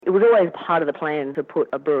It was always part of the plan to put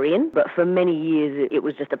a brewery in, but for many years it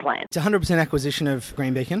was just a plan. It's 100% acquisition of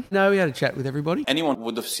Green Beacon. No, we had a chat with everybody. Anyone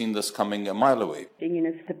would have seen this coming a mile away.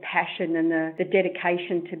 It's the passion and the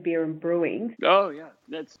dedication to beer and brewing. Oh, yeah.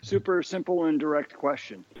 That's super simple and direct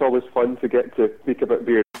question. It's always fun to get to speak about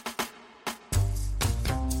beer.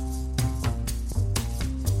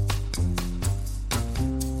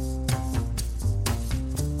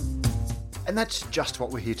 And that's just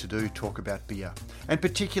what we're here to do, talk about beer. And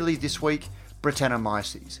particularly this week,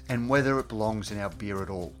 Brettanomyces, and whether it belongs in our beer at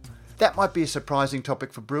all. That might be a surprising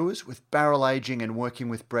topic for brewers, with barrel aging and working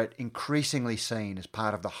with Brett increasingly seen as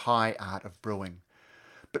part of the high art of brewing.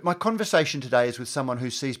 But my conversation today is with someone who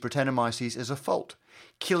sees Brettanomyces as a fault,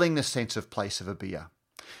 killing the sense of place of a beer.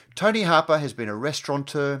 Tony Harper has been a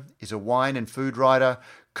restaurateur, is a wine and food writer,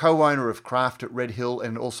 co-owner of Craft at Red Hill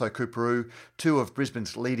and also Cooperoo, two of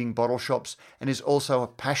Brisbane's leading bottle shops, and is also a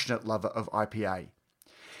passionate lover of IPA.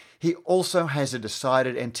 He also has a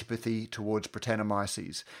decided antipathy towards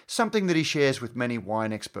Brettanomyces, something that he shares with many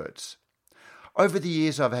wine experts. Over the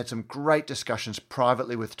years, I've had some great discussions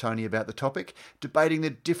privately with Tony about the topic, debating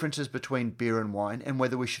the differences between beer and wine and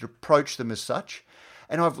whether we should approach them as such,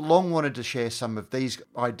 and I've long wanted to share some of these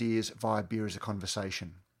ideas via Beer as a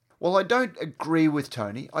Conversation. While I don't agree with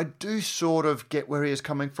Tony, I do sort of get where he is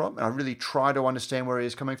coming from, and I really try to understand where he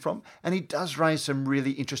is coming from, and he does raise some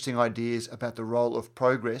really interesting ideas about the role of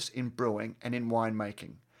progress in brewing and in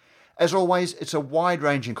winemaking. As always, it's a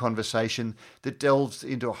wide-ranging conversation that delves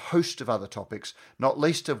into a host of other topics, not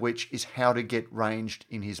least of which is how to get ranged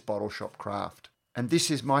in his bottle shop craft. And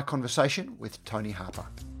this is my conversation with Tony Harper.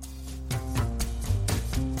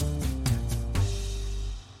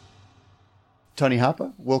 Tony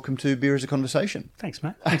Harper, welcome to Beer as a Conversation. Thanks,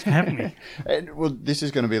 Matt. Thanks for having me. And, well, this is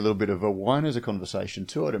going to be a little bit of a wine as a conversation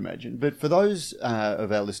too, I'd imagine. But for those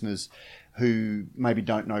of our listeners who maybe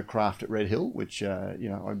don't know Craft at Red Hill, which I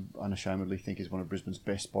unashamedly think is one of Brisbane's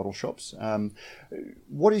best bottle shops,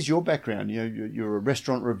 what is your background? You're a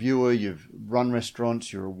restaurant reviewer, you've run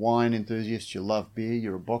restaurants, you're a wine enthusiast, you love beer,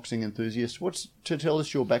 you're a boxing enthusiast. What's to tell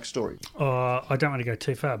us your backstory? I don't want to go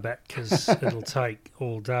too far back because it'll take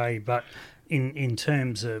all day, but in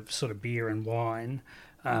terms of sort of beer and wine,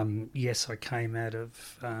 yes, I came out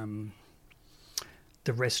of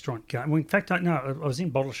the restaurant game. Well, in fact, I was in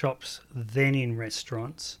bottle shops, then in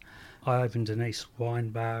restaurants. I opened an East Wine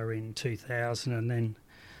Bar in 2000 and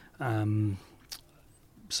then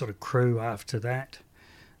sort of Crew after that,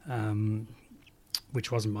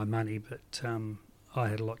 which wasn't my money, but I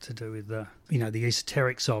had a lot to do with the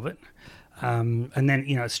esoterics of it. And then,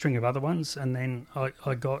 a string of other ones. And then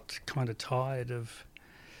I got kind of tired of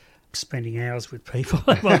spending hours with people.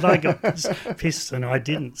 Well, they got pissed and I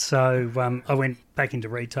didn't. So I went back into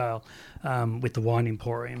retail with the Wine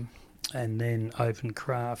Emporium and then opened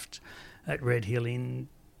Craft at Red Hill in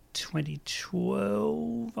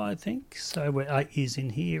 2012, I think. So we're 8 years in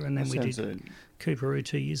here, and then we did Cooperoo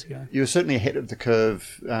 2 years ago. You were certainly ahead of the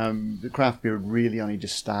curve. The craft beer had really only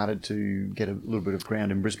just started to get a little bit of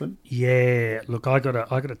ground in Brisbane. Yeah, look, I got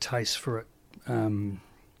a taste for it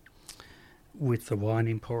with the Wine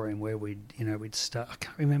Emporium, where we'd start. I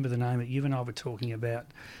can't remember the name. You and I were talking about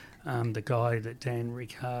the guy that Dan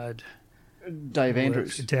Rickard, Dave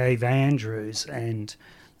Andrews, and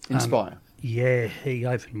Inspire. Yeah, he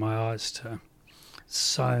opened my eyes to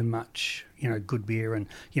so much, good beer and,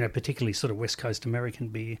 particularly sort of West Coast American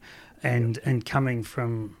beer. And coming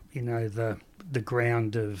from, the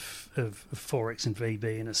ground of Forex and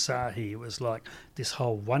VB and Asahi, it was like this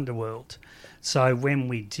whole wonder world. So when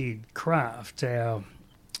we did Craft, our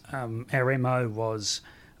MO was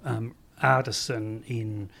artisan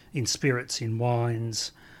in spirits, in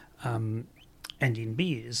wines, and in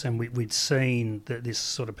beers, and we'd seen this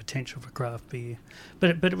sort of potential for craft beer.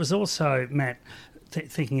 But it was also, Matt,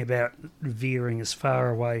 thinking about veering as far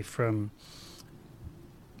away from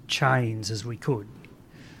chains as we could.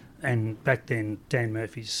 And back then, Dan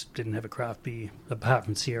Murphy's didn't have a craft beer, apart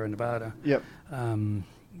from Sierra Nevada, Yep.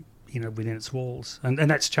 Within its walls. And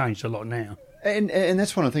that's changed a lot now. And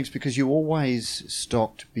that's one of the things, because you always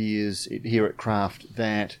stocked beers here at Craft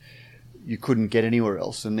that you couldn't get anywhere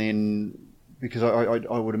else. And then, because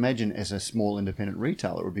I would imagine as a small independent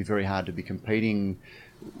retailer, it would be very hard to be competing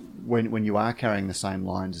when you are carrying the same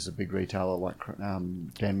lines as a big retailer like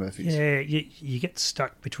Dan Murphy's. Yeah, you get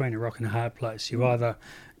stuck between a rock and a hard place. You either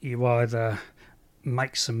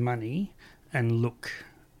make some money and look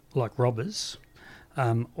like robbers,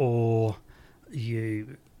 or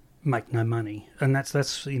you make no money. And that's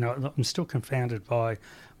I'm still confounded by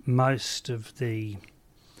most of the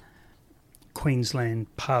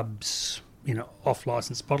Queensland pubs,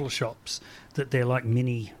 off-licensed bottle shops, that they're like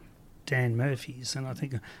mini Dan Murphy's, and I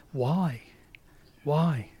think, why?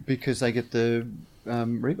 Why? Because they get the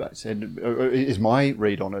rebates, and is my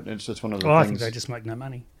read on it. It's just one of the I things. think they just make no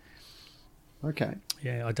money. Okay.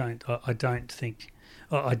 Yeah, I don't think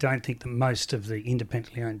that most of the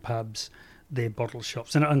independently owned pubs, they're bottle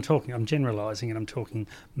shops, and I'm generalising, and I'm talking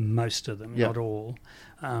most of them, not all,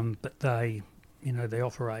 but they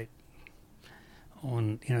operate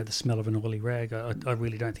on the smell of an oily rag. I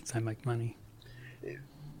really don't think they make money.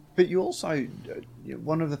 But you also,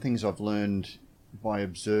 one of the things I've learned by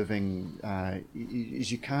observing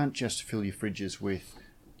is you can't just fill your fridges with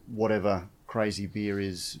whatever crazy beer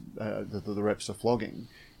is the reps are flogging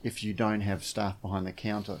if you don't have staff behind the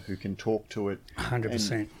counter who can talk to it.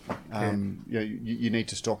 100%. You need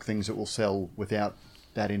to stock things that will sell without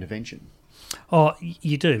that intervention. Oh,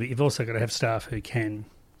 you do, but you've also got to have staff who can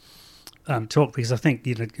talk, because I think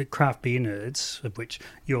craft beer nerds, of which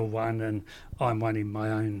you're one and I'm one in my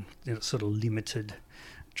own sort of limited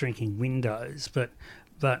drinking windows, but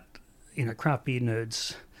craft beer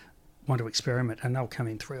nerds want to experiment, and they'll come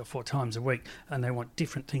in 3 or 4 times a week, and they want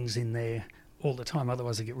different things in there all the time.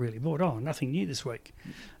 Otherwise, they get really bored. Oh, nothing new this week.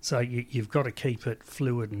 So you've got to keep it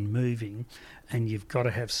fluid and moving, and you've got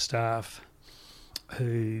to have staff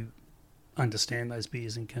who understand those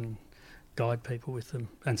beers and can guide people with them.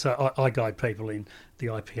 And so I guide people in the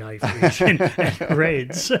IPA fridge and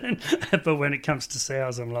reds, but when it comes to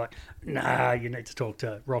sours, I'm like, nah, you need to talk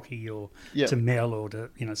to Rocky or to Mel or to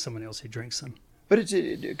someone else who drinks them. But it's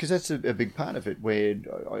because that's a big part of it, where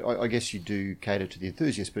I guess you do cater to the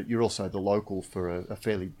enthusiasts, but you're also the local for a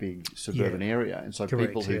fairly big suburban area, and so correct,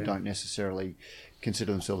 people who don't necessarily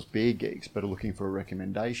consider themselves beer geeks but are looking for a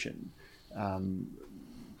recommendation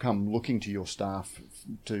come looking to your staff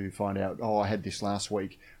to find out, I had this last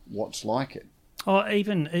week, what's like it? Oh,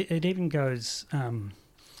 it even goes, to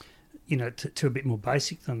a bit more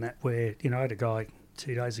basic than that, where, I had a guy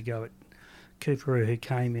 2 days ago at Cooperoo who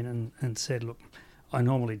came in and said, look, I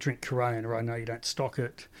normally drink Corona, I know you don't stock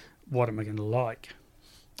it, what am I going to like?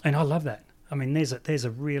 And I love that. I mean, there's a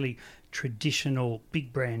really traditional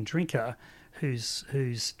big brand drinker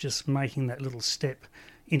who's just making that little step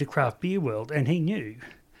into craft beer world, and he knew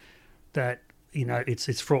that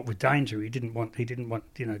it's fraught with danger. He didn't want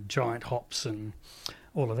giant hops and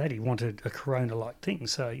all of that. He wanted a Corona-like thing.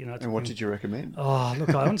 So And what did you recommend? Oh,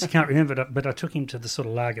 look, I honestly can't remember, but I took him to the sort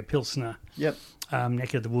of lager Pilsner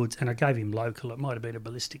neck of the woods, and I gave him local. It might have been a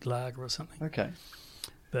ballistic lager or something. Okay.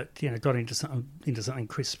 But got into something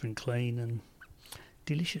crisp and clean and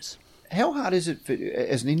delicious. How hard is it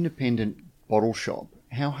as an independent bottle shop?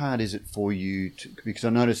 How hard is it for you to, because I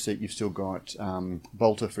noticed that you've still got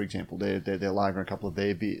Bolter, for example, their lager and a couple of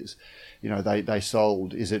their beers. They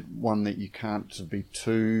sold. Is it one that you can't sort of be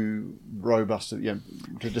too robust?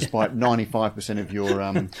 Despite 95% of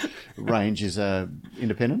your range is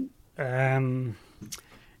independent.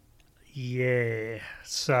 Yeah.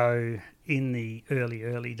 So in the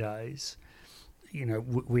early days,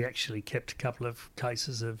 we actually kept a couple of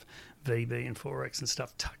cases of VB and 4X and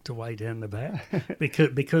stuff tucked away down the back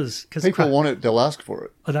because people want it, they'll ask for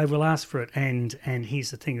it. They will ask for it, and here's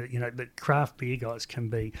the thing that the craft beer guys can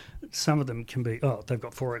be. Some of them can be they've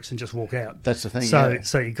got 4X and just walk out. That's the thing.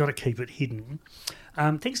 So you've got to keep it hidden.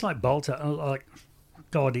 Things like Bolter,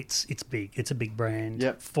 it's big. It's a big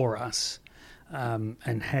brand for us,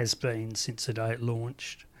 and has been since the day it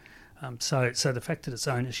launched. So the fact that its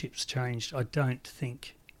ownership's changed, I don't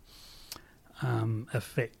think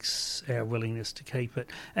affects our willingness to keep it.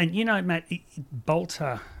 And Matt,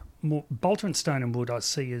 Bolter and Stone and Wood I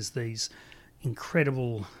see as these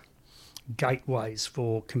incredible gateways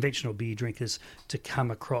for conventional beer drinkers to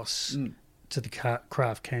come across to the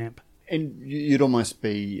craft camp. And you'd almost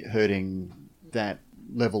be hurting that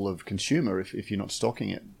level of consumer if you're not stocking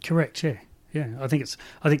it. Correct, yeah. Yeah, I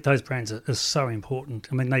think those brands are so important.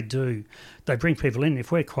 I mean, they bring people in.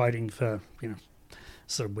 If we're quoting for,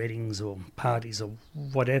 sort of weddings or parties or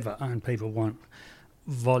whatever, and people want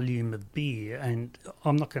volume of beer, and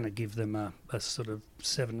I'm not going to give them a sort of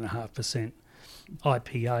 7.5%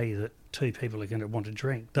 IPA that 2 people are going to want to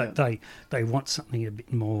drink. They want something a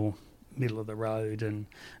bit more middle of the road and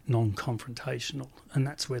non-confrontational, and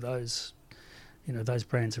that's where those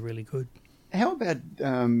brands are really good. How about,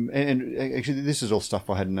 and actually this is all stuff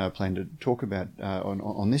I hadn't planned to talk about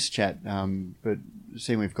on this chat, but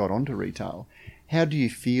seeing we've got onto retail, how do you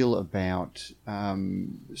feel about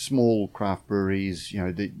small craft breweries,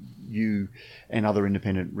 that you and other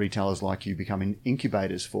independent retailers like you become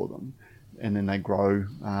incubators for them, and then they grow,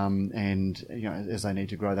 and as they need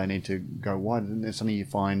to grow, they need to go wide, and there's something you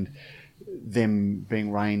find them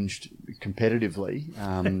being ranged competitively.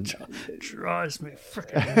 It drives me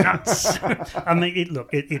freaking nuts. I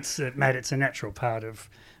mean, Matt, it's a natural part of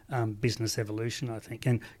business evolution, I think.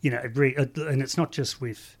 And, and it's not just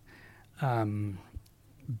with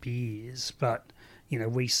beers, but,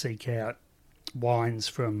 we seek out wines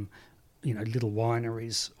from, little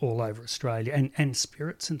wineries all over Australia and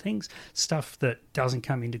spirits and things, stuff that doesn't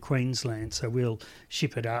come into Queensland. So we'll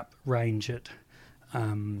ship it up, range it,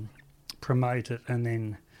 promote it, and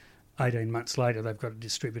then 18 months later they've got a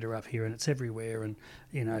distributor up here and it's everywhere. And,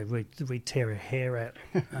 we tear our hair out,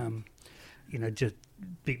 just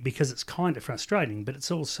because it's kind of frustrating, but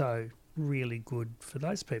it's also really good for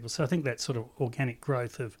those people. So I think that sort of organic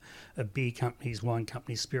growth of beer companies, wine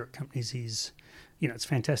companies, spirit companies is, it's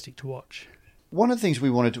fantastic to watch. One of the things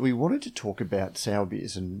we wanted to talk about sour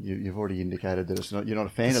beers, and you've already indicated that you're not a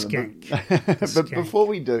fan of them. But before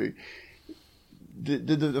we do,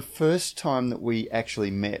 the first time that we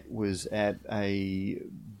actually met was at a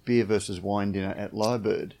beer versus wine dinner at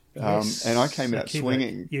Lyrebird. Yes, and I came out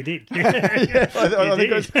swinging. You did.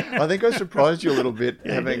 I think I surprised you a little bit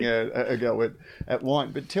having a go at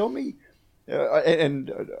wine. But tell me,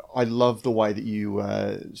 and I love the way that you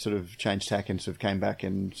sort of changed tack and sort of came back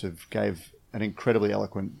and sort of gave an incredibly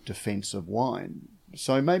eloquent defence of wine.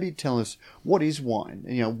 So maybe tell us, what is wine?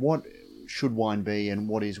 What should wine be, and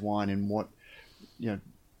what is wine, and what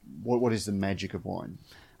is the magic of wine?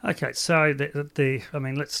 Okay, so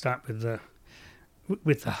let's start with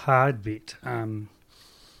the hard bit. A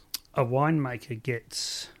winemaker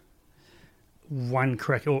gets one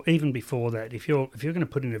crack, or even before that. If you're going to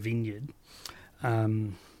put in a vineyard,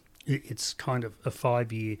 it's kind of a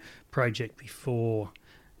 5-year project before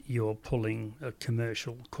you're pulling a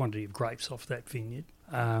commercial quantity of grapes off that vineyard,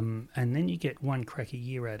 and then you get one crack a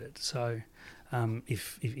year at it. So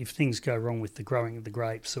if things go wrong with the growing of the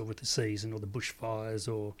grapes, or with the season, or the bushfires,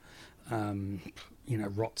 or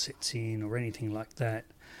rot sets in, or anything like that,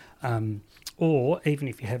 or even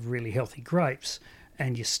if you have really healthy grapes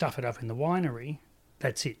and you stuff it up in the winery,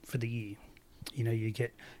 that's it for the year. You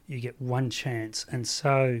get one chance. And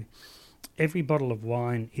so every bottle of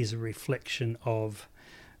wine is a reflection of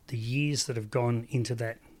the years that have gone into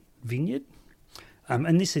that vineyard.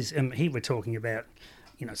 And this is, here we're talking about,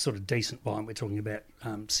 sort of decent wine. We're talking about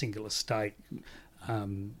single estate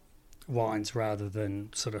wines rather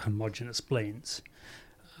than sort of homogenous blends.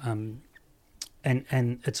 And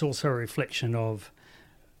it's also a reflection of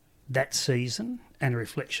that season, and a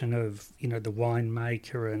reflection of, the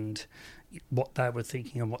winemaker and what they were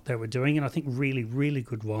thinking and what they were doing. And I think really, really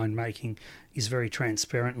good winemaking is very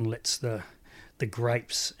transparent and lets the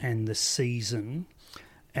grapes and the season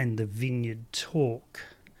and the vineyard talk,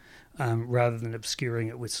 rather than obscuring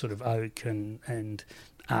it with sort of oak and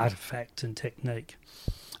artifact and technique.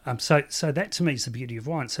 So that to me is the beauty of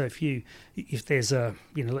wine. So if there's a,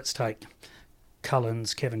 let's take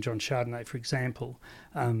Cullen's Kevin John Chardonnay, for example,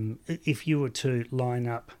 if you were to line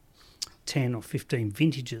up 10 or 15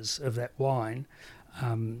 vintages of that wine,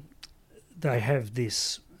 they have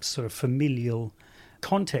this sort of familial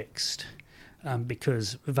context,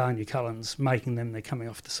 because Vanya Cullen's making them, they're coming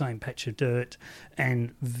off the same patch of dirt,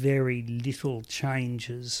 and very little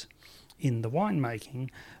changes in the winemaking,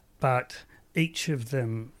 but each of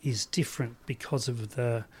them is different because of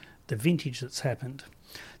the vintage that's happened.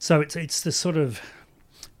 So it's the sort of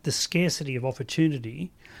the scarcity of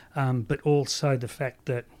opportunity, but also the fact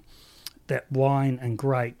that wine and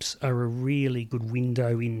grapes are a really good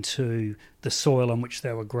window into the soil on which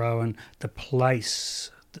they were grown, the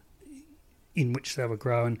place in which they were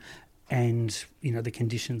grown, and the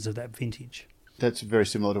conditions of that vintage. That's very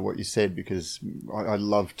similar to what you said, because I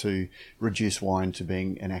love to reduce wine to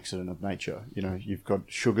being an accident of nature. You've got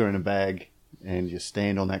sugar in a bag and you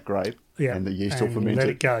stand on that grape, and the yeast will ferment let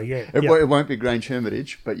it go, yeah. It won't be Grange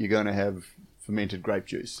Hermitage, but you're going to have fermented grape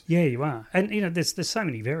juice. Yeah, you are. And, there's so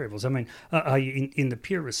many variables. I mean, are you, in the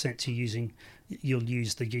purest sense, you'll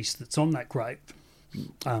use the yeast that's on that grape,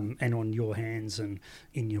 and on your hands and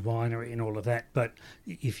in your winery and all of that. But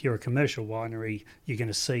if you're a commercial winery, you're going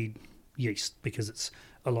to seed yeast because it's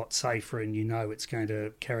a lot safer, and it's going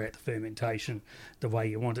to carry out the fermentation the way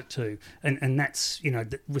you want it to. And that's,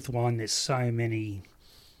 with wine, there's so many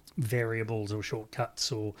variables or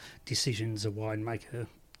shortcuts or decisions a winemaker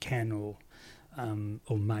can or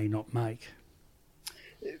may not make.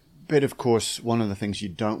 But of course, one of the things you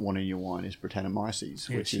don't want in your wine is Brettanomyces,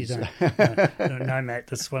 which is no, Matt.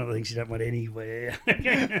 That's one of the things you don't want anywhere.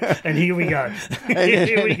 And here we go.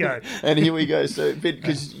 Here we go. So,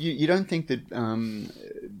 because you don't think that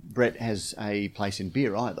Brett has a place in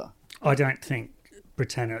beer either. I don't think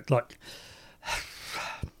Brettanomyces,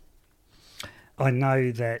 I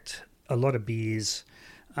know that a lot of beers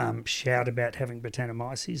shout about having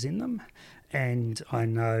Brettanomyces in them, and I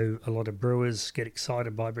know a lot of brewers get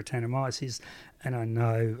excited by Brettanomyces, and I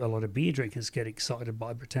know a lot of beer drinkers get excited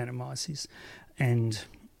by Brettanomyces, and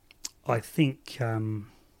I think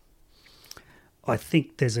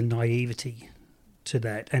there's a naivety to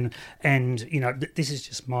that, and this is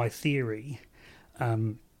just my theory.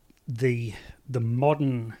 The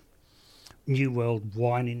modern New World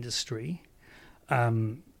wine industry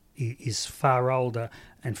is far older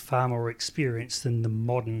and far more experienced than the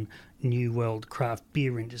modern New World craft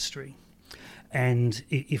beer industry. And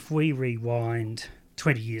if we rewind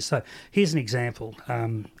 20 years, so here's an example.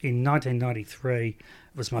 In 1993, it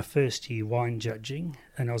was my first year wine judging,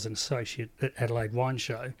 and I was an associate at Adelaide Wine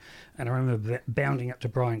Show, and I remember bounding up to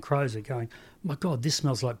Brian Crozer going, "My God, this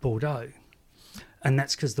smells like Bordeaux." And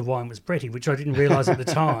that's because the wine was Bretty, which I didn't realise at the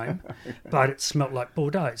time, but it smelt like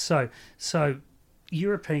Bordeaux. So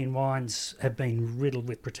European wines have been riddled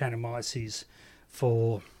with Brettanomyces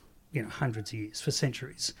for hundreds of years, for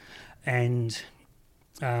centuries, and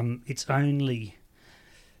it's only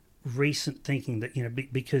recent thinking that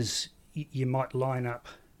because you might line up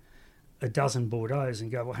a dozen Bordeaux's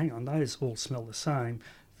and go, well, hang on, those all smell the same.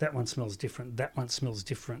 That one smells different. That one smells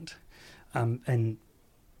different, and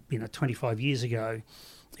 25 years ago,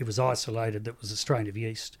 it was isolated that was a strain of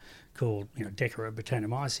yeast called Decara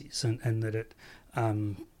Brettanomyces, and that it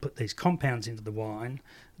put these compounds into the wine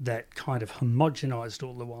that kind of homogenised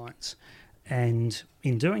all the wines, and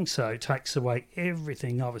in doing so takes away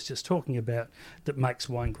everything I was just talking about that makes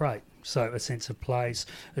wine great. So a sense of place,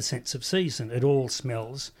 a sense of season. It all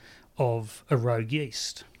smells of a rogue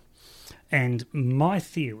yeast. And my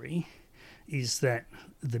theory is that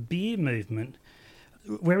the beer movement,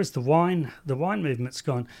 whereas the wine movement's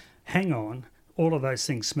gone, hang on, all of those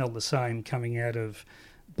things smell the same coming out of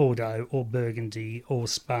Bordeaux or Burgundy or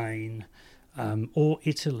Spain or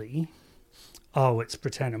Italy. Oh, it's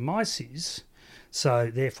Brettanomyces. So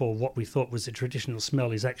therefore what we thought was a traditional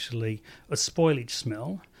smell is actually a spoilage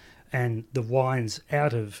smell, and the wines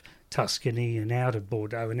out of Tuscany and out of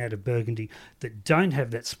Bordeaux and out of Burgundy that don't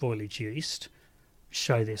have that spoilage yeast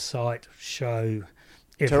show their site, show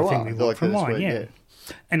everything we want from wine. Yeah.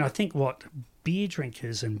 And I think what beer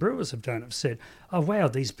drinkers and brewers have done have said, oh wow,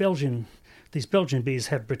 these Belgian beers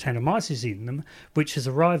have Brettanomyces in them, which has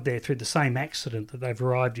arrived there through the same accident that they've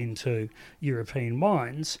arrived into European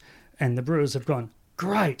wines, and the brewers have gone,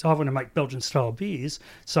 great, I want to make Belgian-style beers,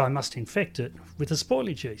 so I must infect it with a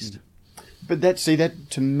spoilage yeast. But that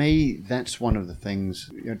to me, that's one of the things,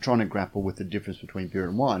 trying to grapple with the difference between beer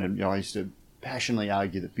and wine. And I used to passionately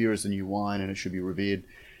argue that beer is the new wine and it should be revered,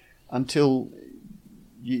 until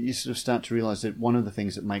you sort of start to realise that one of the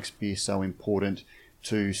things that makes beer so important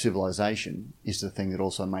to civilization is the thing that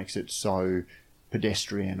also makes it so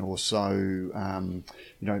pedestrian or so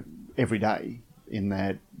everyday, in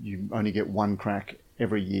that you only get one crack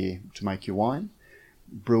every year to make your wine.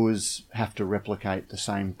 Brewers have to replicate the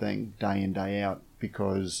same thing day in, day out,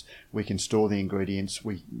 because we can store the ingredients.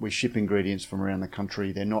 We ship ingredients from around the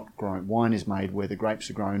country. They're not grown. Wine is made where the grapes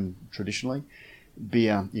are grown traditionally.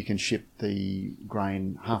 Beer, you can ship the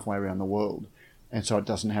grain halfway around the world, and so it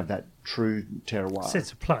doesn't have that true terroir.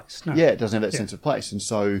 Sense of place. No. Yeah, it doesn't have that sense of place. And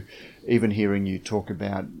so even hearing you talk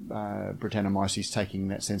about Brettanomyces taking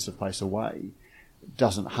that sense of place away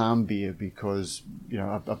doesn't harm beer, because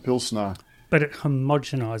a Pilsner... But it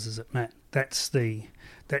homogenises it, Matt. That's the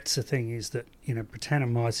thing, is that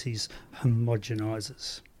Brettanomyces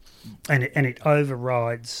homogenises, and it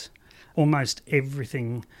overrides almost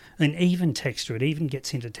everything, and even texture. It even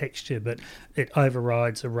gets into texture, but it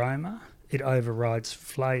overrides aroma. It overrides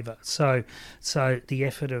flavour. So the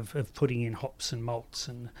effort of putting in hops and malts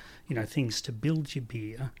and things to build your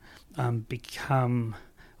beer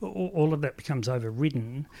all of that becomes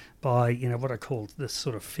overridden by what I call the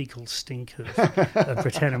sort of fecal stink of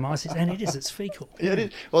Brettanomyces, and it's fecal. Yeah, it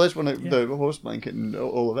is. Well, that's one of the horse blanket and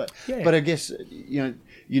all of that. Yeah. But I guess you're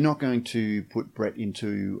not going to put Brett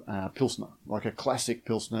into Pilsner, like a classic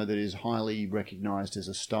Pilsner that is highly recognised as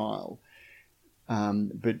a style.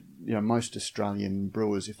 But most Australian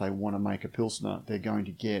brewers, if they want to make a Pilsner, they're going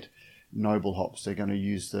to get noble hops. They're going to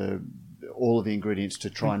use all of the ingredients to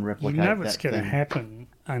try and replicate that. What's going to happen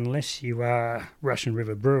unless you are Russian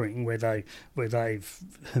River Brewing, where they've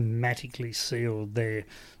hermetically sealed their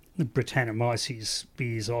Brettanomyces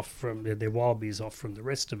beers off from their wild beers off from the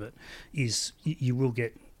rest of it, is you will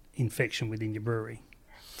get infection within your brewery.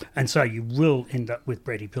 And so you will end up with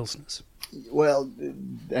bready pilsners. Well,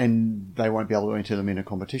 and they won't be able to enter them in a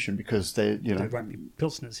competition because they won't be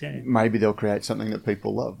pilsners, yeah. Maybe they'll create something that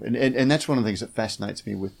people love. And that's one of the things that fascinates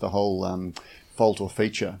me with the whole fault or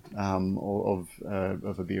feature of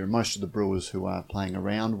a beer. And most of the brewers who are playing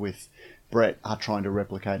around with Brett are trying to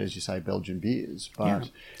replicate, as you say, Belgian beers.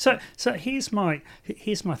 But so here's my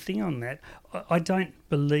thing on that. I don't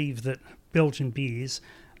believe that Belgian beers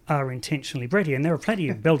are intentionally bready, and there are plenty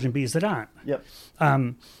of Belgian beers that aren't. Yep.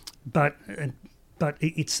 But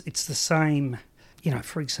it's the same.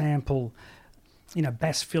 For example,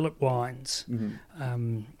 Bass Phillip wines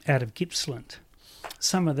out of Gippsland.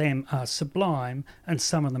 Some of them are sublime and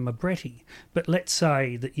some of them are bretty. But let's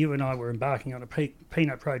say that you and I were embarking on a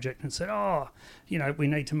Pinot project and said, we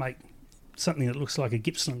need to make something that looks like a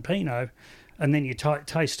Gippsland Pinot, and then you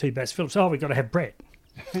taste two Bass Phillips. Oh, we've got to have Brett.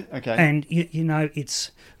 Okay. And,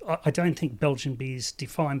 I don't think Belgian beer's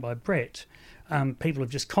defined by Brett. People have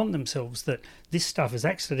just conned themselves that this stuff has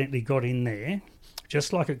accidentally got in there,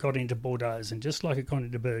 just like it got into Bordeaux and just like it got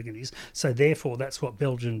into Burgundies. So therefore, that's what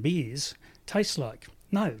Belgian beers taste like.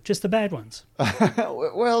 No, just the bad ones.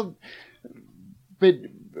 Well, but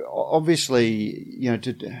obviously,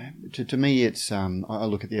 to me, it's I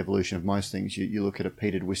look at the evolution of most things. You look at a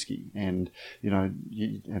peated whiskey, and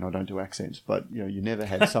and I don't do accents, but you never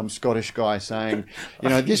had some Scottish guy saying,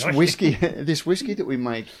 this whiskey that we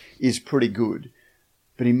make is pretty good.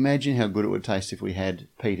 But imagine how good it would taste if we had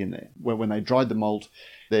peat in there. When they dried the malt,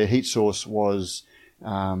 their heat source was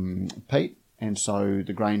peat, and so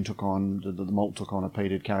the grain took on, the malt took on a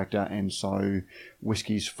peated character, and so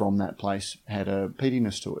whiskies from that place had a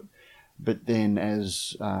peatiness to it. But then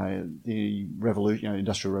as the revolution,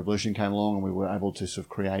 industrial revolution came along, and we were able to sort of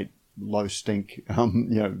create low stink,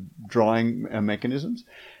 drying mechanisms,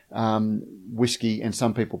 whiskey, and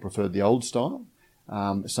some people preferred the old style.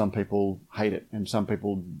 Some people hate it, and some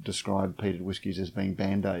people describe peated whiskies as being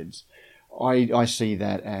band-aids. I see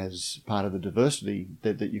that as part of the diversity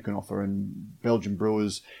that you can offer. And Belgian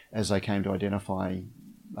brewers, as they came to identify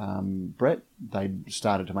Brett, they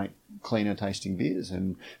started to make cleaner tasting beers,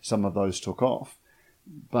 and some of those took off.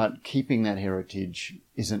 But keeping that heritage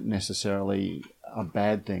isn't necessarily a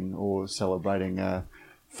bad thing or celebrating a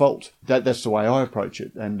fault. That's the way I approach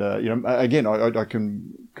it. And again, I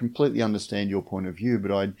can completely understand your point of view, but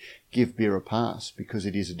I'd give beer a pass because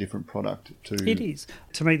it is a different product. It is.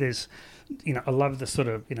 To me, there's, I love the sort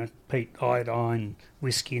of peat iodine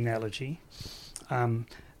whiskey analogy.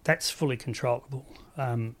 That's fully controllable,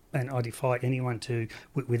 and I defy anyone to,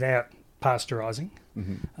 without pasteurising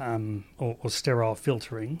or sterile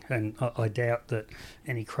filtering, and I doubt that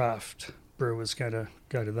any craft brewer is going to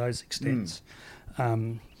go to those extents.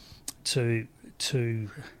 To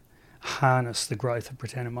harness the growth of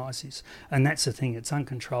Brettanomyces. And that's the thing, it's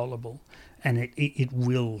uncontrollable, and it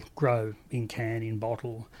will grow in can, in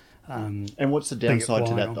bottle. And what's the downside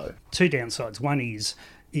to that, though? Two downsides. One is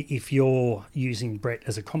if you're using Brett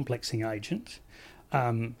as a complexing agent,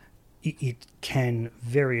 it can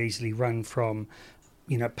very easily run from,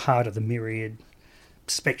 part of the myriad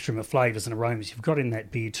spectrum of flavours and aromas you've got in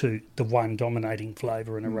that beer to the one dominating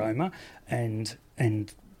flavour and aroma, and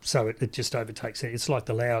so it just overtakes it. It's like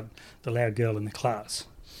the loud girl in the class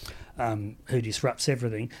who disrupts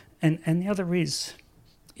everything. And the other is,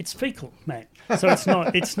 it's fecal, Matt. So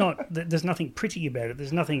it's not. There's nothing pretty about it.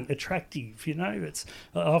 There's nothing attractive. I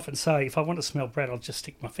often say, if I want to smell Brett, I'll just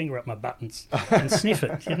stick my finger up my buttons and sniff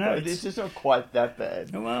it. It's just not quite that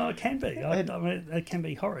bad. Well, it can be. It can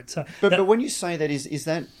be horrid. So, but when you say that, is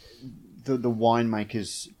that the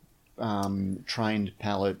winemaker's trained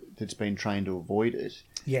palate that's been trained to avoid it?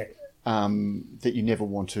 Yeah. That you never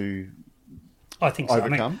want to. I think so.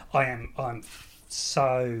 Overcome? I'm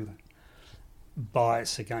so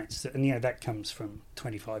biased against it, and that comes from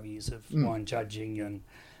 25 years of wine judging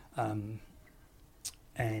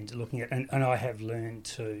and looking at, and I have learned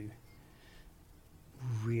to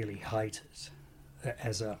really hate it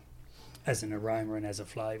as an aroma and as a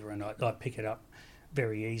flavour, and I pick it up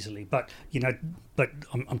very easily. But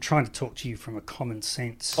I'm trying to talk to you from a common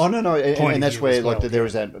sense. Oh no, and that's where there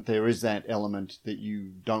is that element that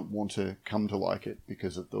you don't want to come to like it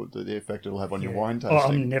because of the effect it'll have on your wine tasting.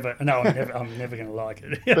 I'm never going to like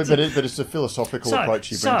it. but it's a philosophical approach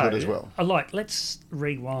you bring to it as well. Let's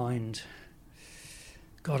rewind.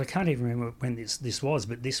 God, I can't even remember when this was,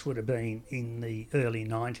 but this would have been in the early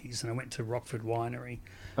 90s, and I went to Rockford Winery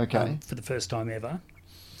for the first time ever.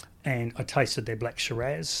 and I tasted their black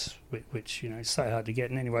Shiraz, which, you know, is so hard to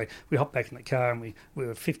get. And anyway, we hopped back in the car and we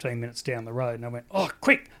were 15 minutes down the road, and I went, oh,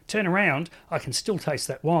 quick, turn around. I can still taste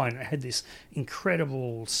that wine. It had this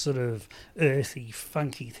incredible sort of earthy,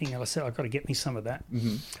 funky thing. And I said, I've got to get me some of that.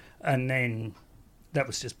 Mm-hmm. And then that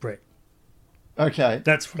was just Brett. Okay.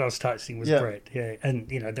 That's what I was tasting was Yeah. Brett, yeah.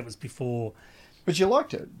 And, you know, that was before... But you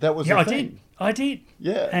liked it. That was Yeah, the I thing. did.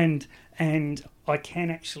 Yeah. And I can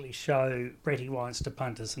actually show Bretty wines to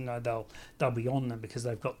punters and know they'll be on them because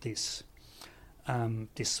they've got this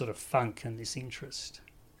this sort of funk and this interest.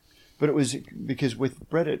 But it was because with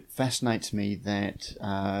Brett, it fascinates me that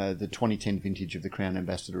the 2010 vintage of the Crown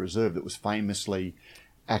Ambassador Reserve that was famously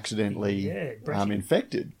accidentally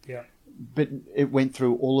infected. Yeah. But it went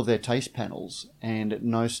through all of their taste panels, and at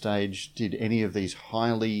no stage did any of these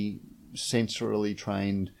highly sensorily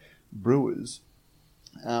trained brewers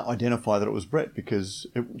identify that it was Brett because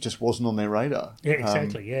it just wasn't on their radar. Yeah,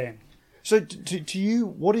 exactly, yeah. So to you,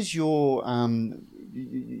 what is your...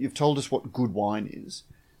 you've told us what good wine is.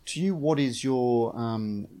 To you, what is your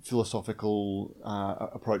philosophical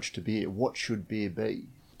approach to beer? What should beer be?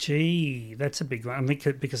 Gee, that's a big one. I mean,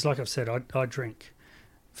 because like I've said, I drink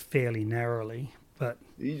fairly narrowly, but...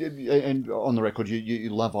 And on the record, you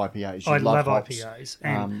love IPAs. I love hops. IPAs.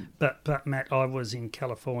 And, but Matt, I was in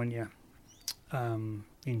California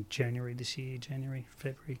in January this year,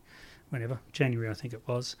 February, January I think it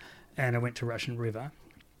was, and I went to Russian River,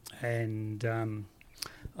 and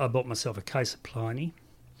I bought myself a case of Pliny,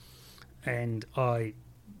 and I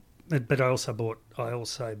also bought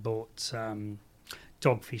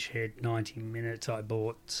Dogfish Head 90 Minutes. I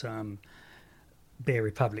bought Bear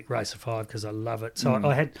Republic Racer 5 because I love it. So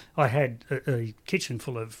I had a kitchen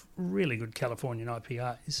full of really good Californian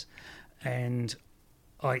IPAs, and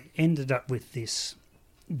I ended up with this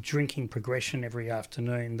drinking progression every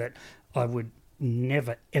afternoon that I would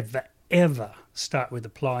never, ever, ever start with a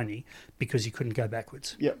Pliny because you couldn't go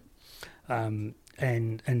backwards. Yep. And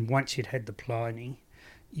once you'd had the Pliny,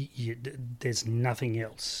 there's nothing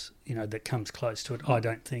else, you know, that comes close to it, I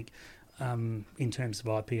don't think, in terms of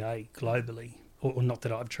IPA globally, or not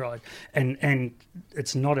that I've tried. And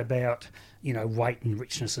it's not about, you know, weight and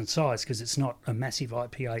richness and size because it's not a massive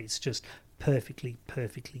IPA. It's just perfectly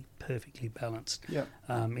balanced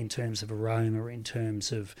in terms of aroma, in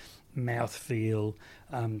terms of mouthfeel.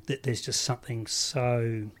 There's just something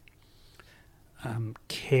so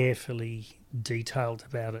carefully detailed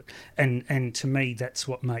about it. And to me, that's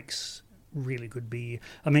what makes really good beer.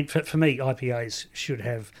 I mean, for me, IPAs should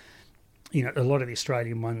have, you know, a lot of the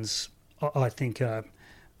Australian ones I think are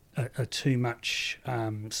too much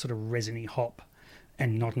sort of resiny hop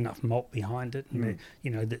and not enough malt behind it. And you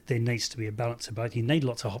know, there needs to be a balance of both. You need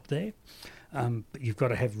lots of hop there, but you've got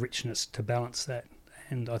to have richness to balance that.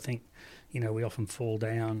 And I think, you know, we often fall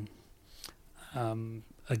down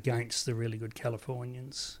against the really good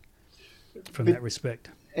Californians from that respect.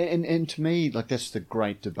 And to me, like, that's the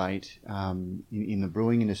great debate in the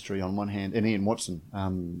brewing industry on one hand. And Ian Watson,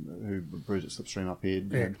 who brews at Slipstream up here,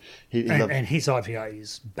 and his IPA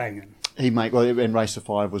is banging. And Racer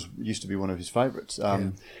 5 used to be one of his favourites.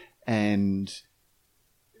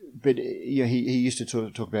 But you know, he used to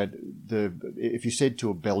talk about if you said to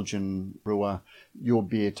a Belgian brewer, your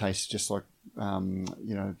beer tastes just like you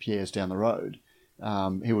know, Pierre's down the road,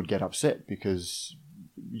 he would get upset because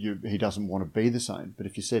he doesn't want to be the same. But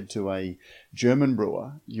if you said to a German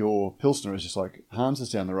brewer, your Pilsner is just like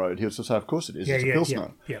Hans's down the road, he would say, of course it is. It's a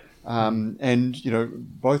Pilsner. Yeah. And, you know,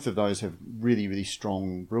 both of those have really, really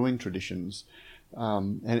strong brewing traditions.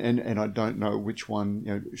 And I don't know which one,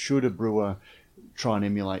 you know, should a brewer try and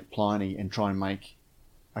emulate Pliny and try and make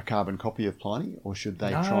a carbon copy of Pliny, or should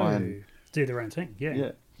they try and do their own thing?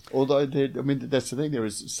 Yeah. Although, I mean, that's the thing. There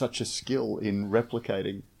is such a skill in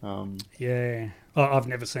replicating. I've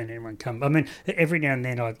never seen anyone come. I mean, every now and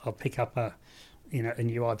then I'll pick up a new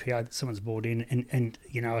IPA that someone's brought in, and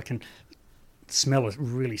you know, I can smell a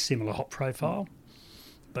really similar hop profile,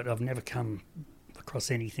 but I've never come across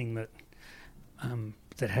anything that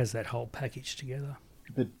has that whole package together.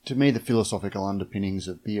 But to me, the philosophical underpinnings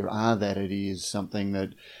of beer are that it is something that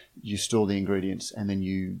you store the ingredients and then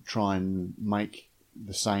you try and make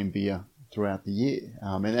the same beer throughout the year.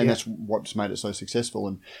 And that's what's made it so successful.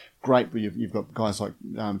 And great, you've got guys like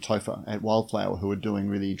Topher at Wildflower who are doing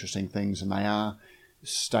really interesting things, and they are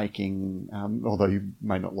staking, although you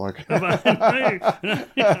may not like it.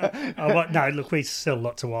 No, look, we sell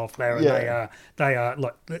lots of Wildflower, and they are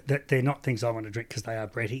like, they're not things I want to drink because they are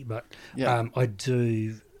bready, but I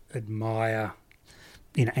do admire,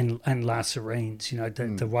 you know, and La Serene's, you know,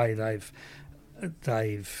 the way they've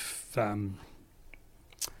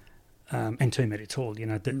and 2 metre tall. You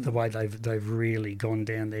know, the way they've really gone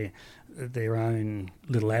down their own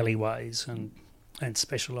little alleyways and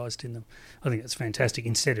specialised in them. I think it's fantastic.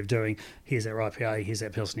 Instead of doing, here's our IPA, here's our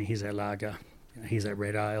Pilsner, here's our lager, here's our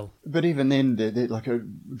red ale. But even then, they're like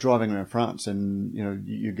driving around France, and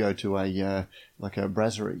you go to a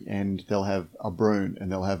brasserie, and they'll have a brune,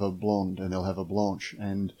 and they'll have a blonde, and they'll have a blanche,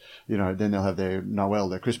 and then they'll have their Noel,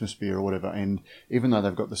 their Christmas beer or whatever. And even though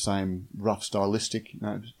they've got the same rough stylistic,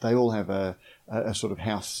 they all have a sort of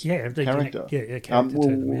house character, character to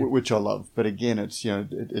them, which I love. But again, it's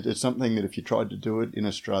it's something that if you tried to do it in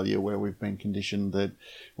Australia, where we've been conditioned that,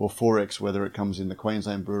 well, 4X, whether it comes in the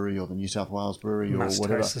Queensland brewery or the New South Wales brewery or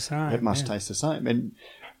whatever, taste the same, it must taste the same. And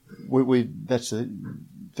we that's the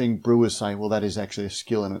thing. Brewers say, well, that is actually a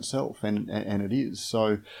skill in itself, and it is.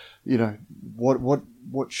 So,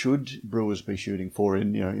 what should brewers be shooting for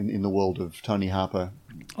in the world of Tony Harper?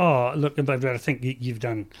 Oh, look, but I think you've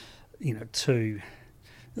done, two.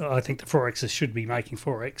 I think the 4Xs should be making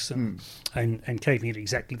 4X and keeping it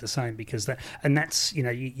exactly the same, because that's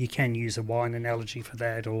you can use a wine analogy for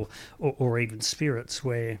that, or even spirits,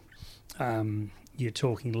 where you're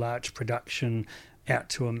talking large production out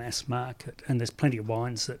to a mass market, and there's plenty of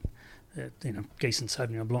wines that Gießen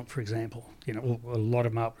Sauvignon Blanc, for example, or a lot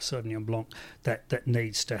of Marlborough Sauvignon Blanc that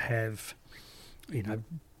needs to have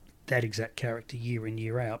that exact character year in,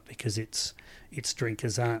 year out, because its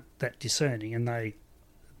drinkers aren't that discerning, and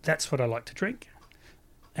that's what I like to drink,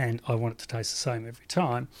 and I want it to taste the same every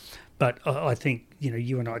time. But I think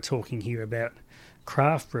you and I are talking here about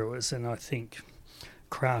craft brewers, and I think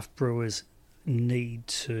craft brewers need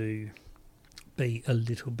to be a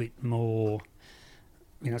little bit more,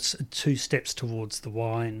 2 steps towards the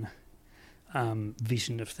wine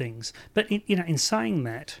vision of things. But in saying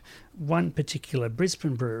that, one particular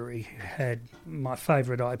Brisbane brewery had my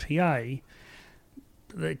favourite IPA.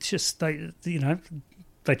 They changed the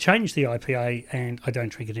IPA, and I don't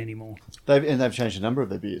drink it anymore. They've changed a number of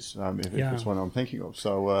their beers. If that's what I'm thinking of.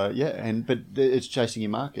 So but it's chasing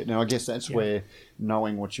your market. Now I guess that's where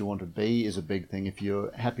knowing what you want to be is a big thing. If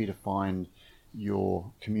you're happy to find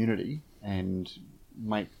your community and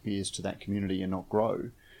make beers to that community and not grow.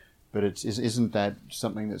 But isn't that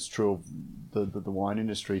something that's true of the wine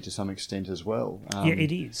industry to some extent as well? Yeah,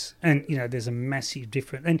 it is. And, there's a massive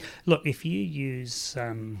difference. And look, if you use,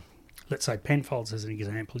 let's say Penfolds as an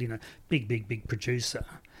example, big producer,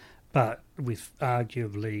 but with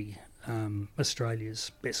arguably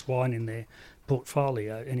Australia's best wine in their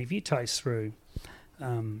portfolio. And if you taste through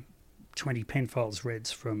 20 Penfolds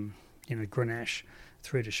Reds from, Grenache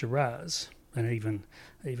through to Shiraz, and even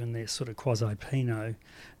their sort of quasi-Pinot,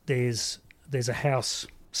 there's a house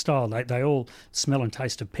style. They all smell and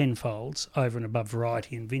taste of Penfolds over and above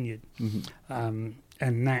variety and vineyard. Mm-hmm.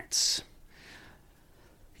 And that's,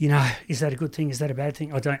 is that a good thing? Is that a bad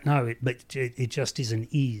thing? I don't know. But it just is and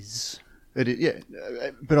is. It is, yeah.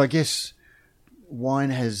 But I guess wine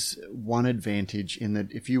has one advantage in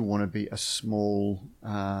that if you want to be a small,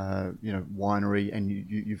 winery, and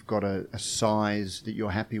you've got a size that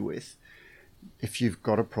you're happy with, if you've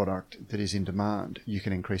got a product that is in demand, you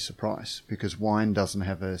can increase the price, because wine doesn't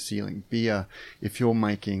have a ceiling. Beer, if you're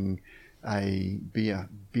making a beer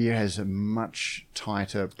has a much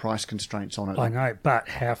tighter price constraints on it. I know, but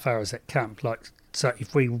how far has that come? So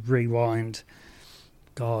if we rewind,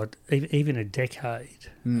 even a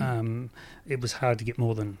decade, it was hard to get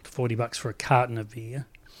more than $40 for a carton of beer,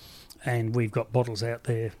 and we've got bottles out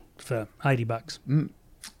there for $80.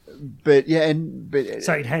 But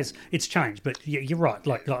so it's changed. But you're right.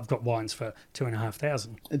 Like I've got wines for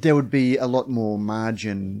 $2,500. There would be a lot more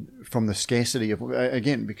margin from the scarcity of,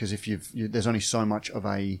 again, because if there's only so much of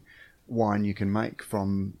a wine you can make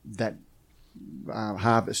from that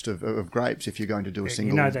harvest of grapes. If you're going to do a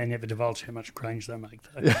single, they never divulge how much Grange they make,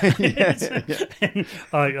 though.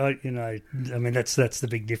 I mean that's the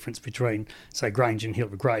big difference between, say, Grange and Hill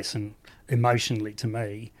of Grace. And emotionally, to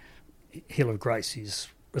me, Hill of Grace is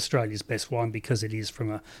Australia's best wine because it is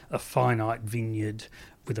from a finite vineyard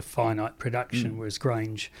with a finite production, whereas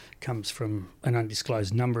Grange comes from an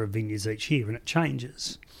undisclosed number of vineyards each year, and it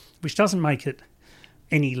changes, which doesn't make it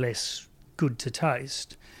any less good to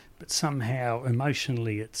taste, but somehow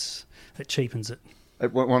emotionally it cheapens it.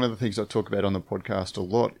 One of the things I talk about on the podcast a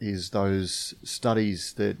lot is those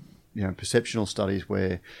studies that, perceptual studies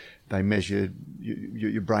where they measure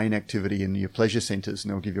your brain activity in your pleasure centres,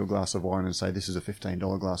 and they'll give you a glass of wine and say, this is a $15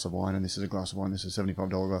 glass of wine, and this is a glass of wine, this is a $75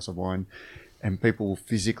 glass of wine. And people will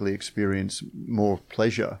physically experience more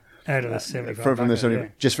pleasure out of the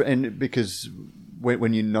 $75. Because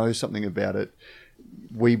when you know something about it,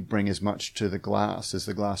 we bring as much to the glass as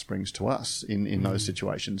the glass brings to us in those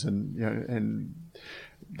situations, and and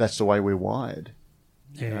that's the way we're wired.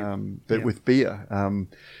 Yeah. But with beer,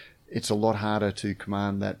 it's a lot harder to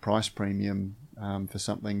command that price premium for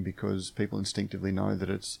something, because people instinctively know that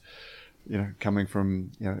it's coming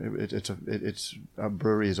from it's a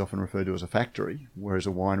brewery is often referred to as a factory, whereas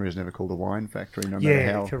a winery is never called a wine factory, no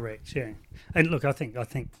matter how. Yeah, correct. Yeah, and look, I think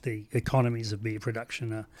the economies of beer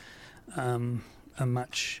production are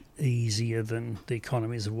much easier than the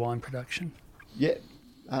economies of wine production. Yeah,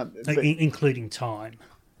 including time.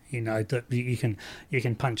 That you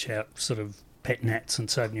can punch out sort of Pet Nats and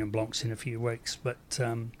Sauvignon Blancs in a few weeks, but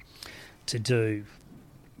to do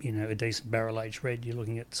a decent barrel-aged red, you're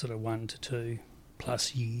looking at sort of 1 to 2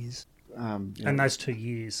 plus years. And those 2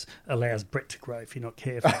 years allows Brett to grow if you're not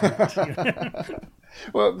careful.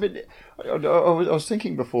 Well, but I was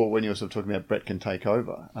thinking before, when you were sort of talking about Brett can take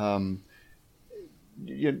over,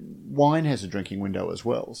 wine has a drinking window as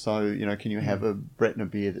well. So, can you have a Brett and a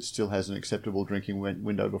beer that still has an acceptable drinking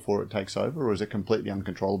window before it takes over, or is it completely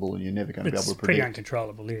uncontrollable and you're never going to be able to predict? It's pretty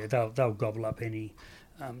uncontrollable, yeah. They'll gobble up any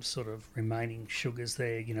sort of remaining sugars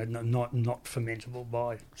there, not fermentable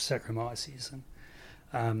by Saccharomyces.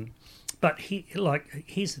 But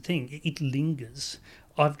here's the thing, it lingers.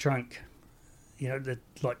 I've drunk,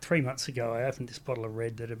 like 3 months ago, I opened this bottle of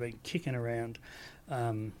red that had been kicking around,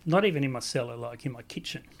 not even in my cellar, like in my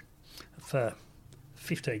kitchen, for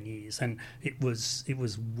 15 years, and it was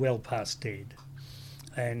well past dead.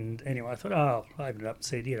 And anyway, I thought, I opened it up and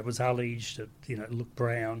said, it was ullaged, it looked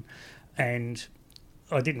brown, and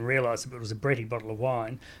I didn't realise that it was a Bretty bottle of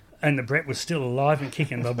wine, and the Brett was still alive and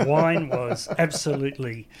kicking. The wine was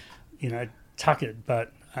absolutely, tuckered,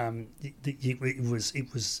 but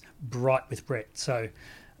it was bright with Brett. So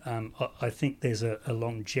I think there's a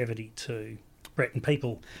longevity to Brett, and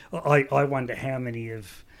people. I wonder how many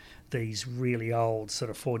of these really old sort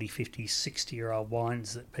of 40, 50, 60-year-old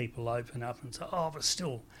wines that people open up and say,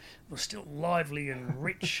 we're still lively and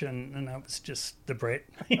rich, and it's just the Brett.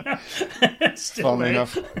 Funnily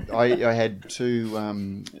enough, I had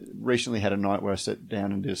two, recently had a night where I sat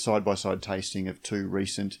down and did a side-by-side tasting of two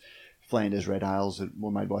recent Flanders red ales that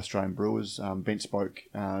were made by Australian brewers. Bent Spoke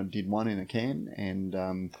did one in a can,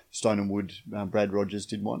 and Stone and Wood, Brad Rogers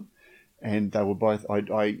did one. And they were both,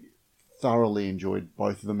 I thoroughly enjoyed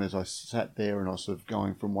both of them as I sat there, and I was sort of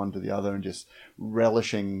going from one to the other and just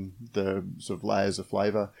relishing the sort of layers of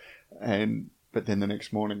flavour. But then the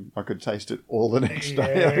next morning I could taste it all the next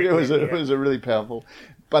day. It was a really powerful.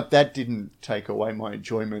 But that didn't take away my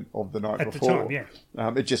enjoyment of the night at before. The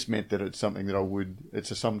time, it just meant that it's something that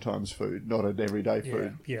it's a sometimes food, not an everyday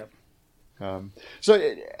food. Yeah.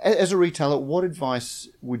 So, as a retailer, what advice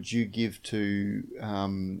would you give to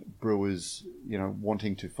brewers,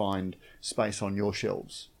 wanting to find space on your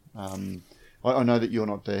shelves? I know that you're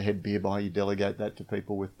not the head beer buyer; you delegate that to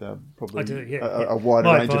people with probably a wider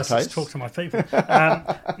range of tastes. My advice is talk to my people.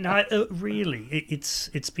 No, really,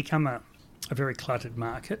 it's become a very cluttered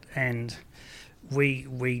market, and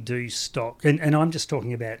we do stock, and I'm just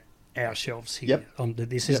talking about our shelves here. Yep.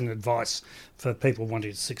 This isn't advice for people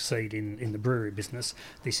wanting to succeed in the brewery business.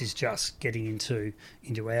 This is just getting into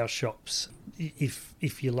our shops.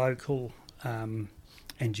 If you're local and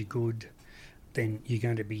you're good, then you're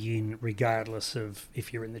going to be in regardless of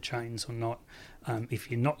if you're in the chains or not. If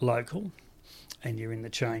you're not local and you're in the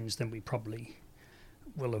chains, then we probably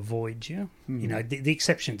will avoid you. The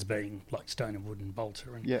exceptions being like Stone and Wood and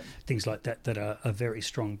Bolter and things like that are very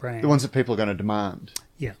strong brands. The ones that people are going to demand.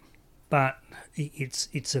 Yeah. But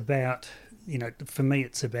it's about, for me,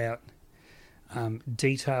 it's about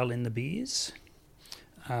detail in the beers,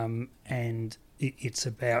 and it's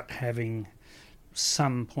about having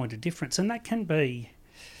some point of difference. And that can be,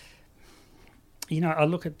 I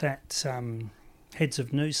look at that Heads of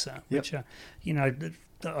Noosa, which are,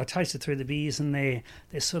 I tasted through the beers, and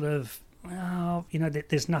they're sort of,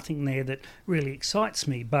 there's nothing there that really excites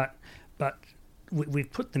me, but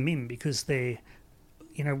we've put them in because they're,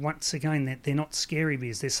 once again, they're not scary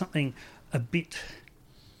beers. There's something a bit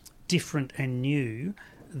different and new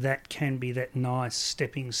that can be that nice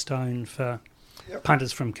stepping stone for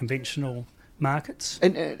punters from conventional markets.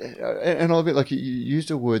 And a little bit, like you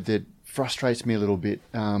used a word that frustrates me a little bit,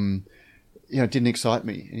 didn't excite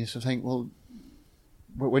me. And you sort of think, well,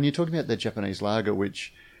 when you're talking about the Japanese lager,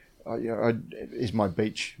 which is my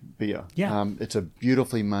beach beer. Yeah. It's a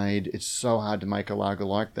beautifully made. It's so hard to make a lager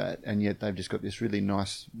like that, and yet they've just got this really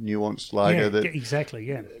nice, nuanced lager. Exactly.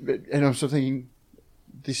 Yeah. And I'm sort of thinking,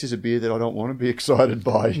 this is a beer that I don't want to be excited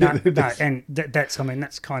by. No, and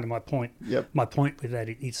that's kind of my point. Yep. My point with that,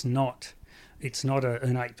 it's not an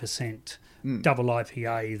 8% double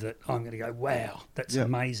IPA that I'm going to go, wow, that's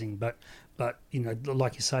amazing. But like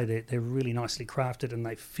you say, they're really nicely crafted and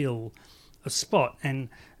they fill a spot. And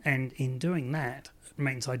in doing that, it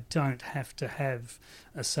means I don't have to have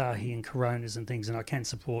Asahi and Coronas and things, and I can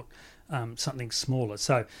support something smaller.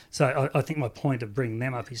 So I think my point of bringing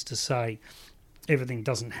them up is to say everything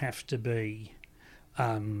doesn't have to be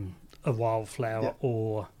a Wildflower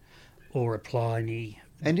or a Pliny.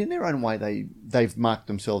 And in their own way, they've marked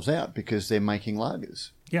themselves out because they're making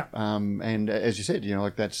lagers. Yeah. And as you said,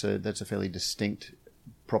 that's a fairly distinct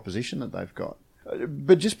proposition that they've got.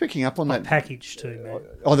 But just picking up on that package too, man.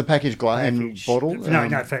 Oh, the package glass and bottle.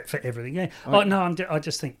 No, for everything. Yeah. Oh no, I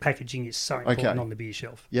just think packaging is so important on the beer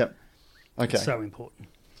shelf. Yep. Okay. It's so important.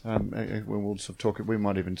 We'll sort of talk. We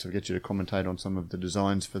might even sort of get you to commentate on some of the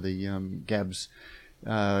designs for the Gabs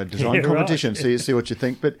design competition. Right. See what you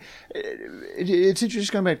think. But it's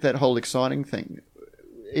interesting going back to that whole exciting thing.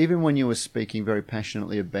 Even when you were speaking very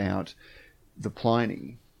passionately about the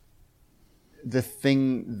Pliny, the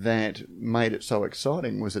thing that made it so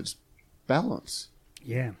exciting was its balance.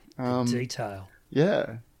 Yeah, the detail.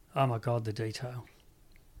 Yeah. Oh my God, the detail.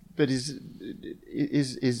 But is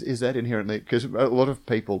that inherently, because a lot of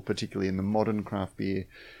people, particularly in the modern craft beer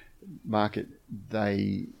market,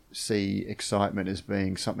 they see excitement as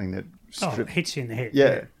being something that hits you in the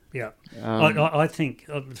head. Yeah. I think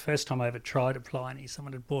the first time I ever tried a Pliny,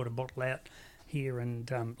 someone had bought a bottle out here,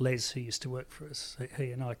 and Les, who used to work for us,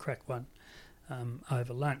 he and I cracked one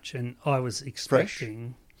over lunch, and I was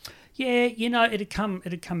expecting, it had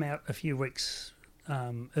come out a few weeks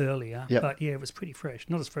earlier, but it was pretty fresh.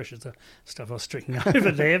 Not as fresh as the stuff I was drinking over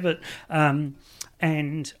there, but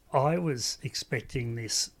and I was expecting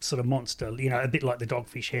this sort of monster, a bit like the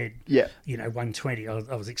Dogfish Head, 120.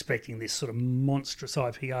 I was expecting this sort of monstrous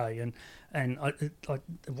IPA, and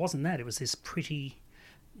it wasn't that. It was this pretty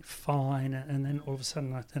fine, and then all of a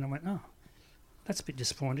sudden, I went, oh, that's a bit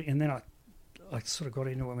disappointing, and then I sort of got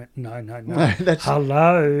into it and went, no,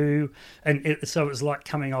 hello. And so it was like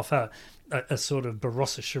coming off a sort of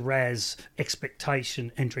Barossa Shiraz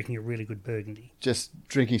expectation and drinking a really good Burgundy. Just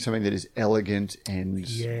drinking something that is elegant and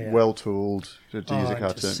well-tooled, to use a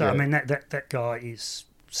cartoon. I mean, that guy is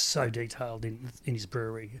so detailed in his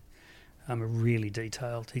brewery. Really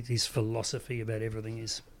detailed. His philosophy about everything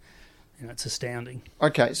is, it's astounding.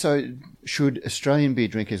 Okay, so should Australian beer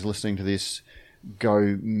drinkers listening to this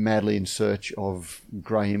go madly in search of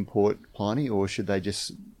grey import Pliny, or should they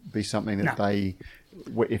just be something that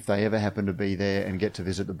if they ever happen to be there and get to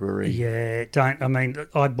visit the brewery? Yeah, don't. I mean,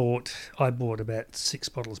 I bought about 6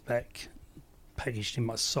 bottles back, packaged in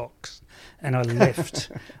my socks, and I left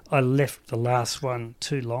the last one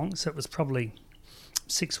too long, so it was probably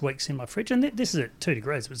 6 weeks in my fridge, and this is at 2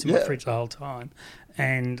 degrees. It was in my fridge the whole time,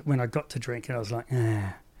 and when I got to drink it, I was like,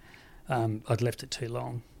 I'd left it too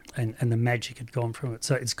long. And the magic had gone from it.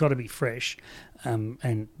 So it's got to be fresh,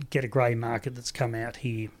 and get a grey market that's come out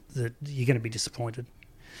here that you're going to be disappointed.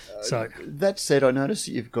 So that said, I notice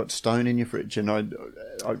you've got Stone in your fridge, and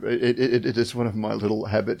it is one of my little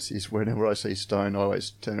habits. Is whenever I see Stone, I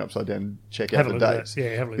always turn it upside down and check out the dates.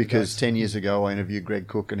 Have a look because 10 years ago, I interviewed Greg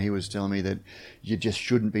Cook, and he was telling me that you just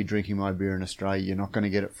shouldn't be drinking my beer in Australia. You're not going to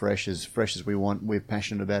get it fresh as we want. We're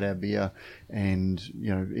passionate about our beer, and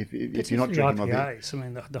if you're not drinking my beer, I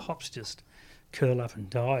mean, the hops just curl up and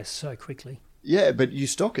die so quickly. Yeah, but you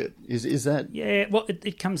stock it. Is that? Yeah, well,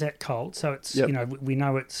 it comes out cold, so it's we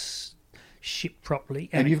know it's shipped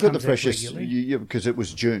properly, and you've got the freshest because it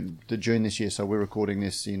was June this year. So we're recording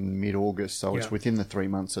this in mid-August, so it's within the 3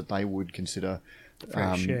 months that they would consider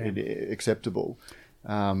acceptable.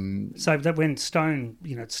 So that when Stone,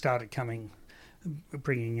 started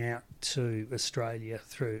bringing out to Australia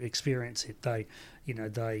through Experience It, they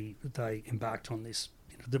embarked on this.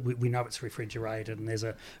 We know it's refrigerated, and there's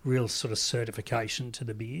a real sort of certification to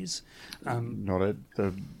the beers. Not at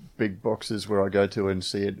the big boxes where I go to and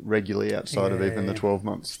see it regularly outside of even the 12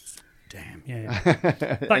 months. Damn,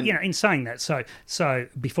 yeah. But in saying that, so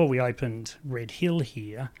before we opened Red Hill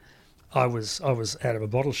here, I was out of a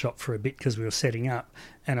bottle shop for a bit because we were setting up,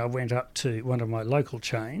 and I went up to one of my local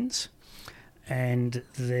chains, and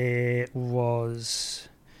there was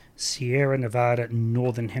Sierra Nevada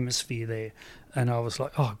Northern Hemisphere there. And I was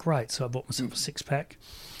like, oh, great. So I bought myself a 6-pack,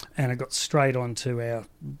 and I got straight onto our,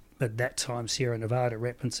 at that time, Sierra Nevada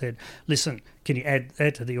rep and said, listen, can you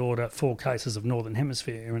add to the order 4 cases of Northern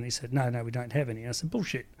Hemisphere? And he said, no, we don't have any. I said,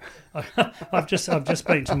 bullshit. I've just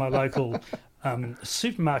been to my local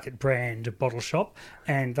supermarket brand bottle shop,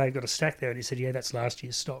 and they've got a stack there. And he said, yeah, that's last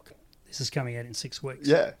year's stock. This is coming out in 6 weeks.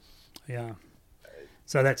 Yeah. Yeah.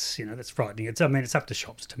 So that's frightening. It's up to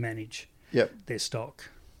shops to manage their stock.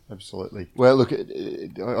 Absolutely. Well, look,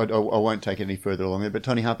 I won't take it any further along there, but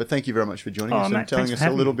Tony Harper, thank you very much for joining us and telling us a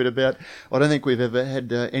little bit about. I don't think we've ever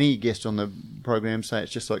had any guest on the program say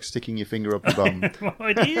it's just like sticking your finger up your bum. Well,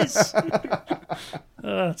 it is.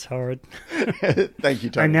 Oh, it's horrid. Thank you,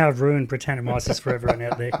 Tony. And now I've ruined Britannomyces for everyone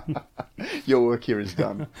out there. Your work here is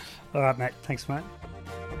done. All right, mate. Thanks, mate.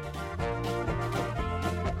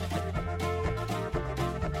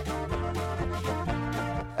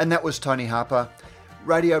 And that was Tony Harper.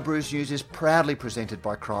 Radio Brews News is proudly presented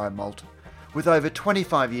by Cryer Malt. With over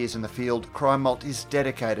 25 years in the field, Cryer Malt is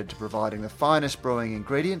dedicated to providing the finest brewing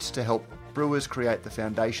ingredients to help brewers create the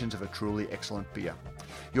foundations of a truly excellent beer.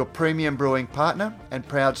 Your premium brewing partner and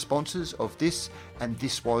proud sponsors of this, and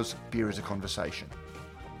this was Beer is a Conversation.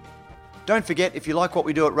 Don't forget, if you like what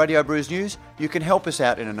we do at Radio Brews News, you can help us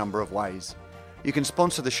out in a number of ways. You can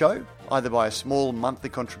sponsor the show, either by a small monthly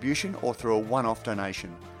contribution or through a one-off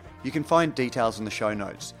donation. You can find details in the show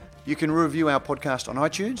notes. You can review our podcast on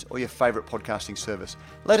iTunes or your favourite podcasting service.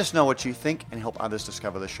 Let us know what you think and help others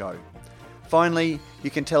discover the show. Finally,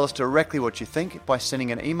 you can tell us directly what you think by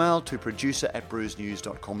sending an email to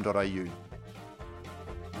producer@brewsnews.com.au.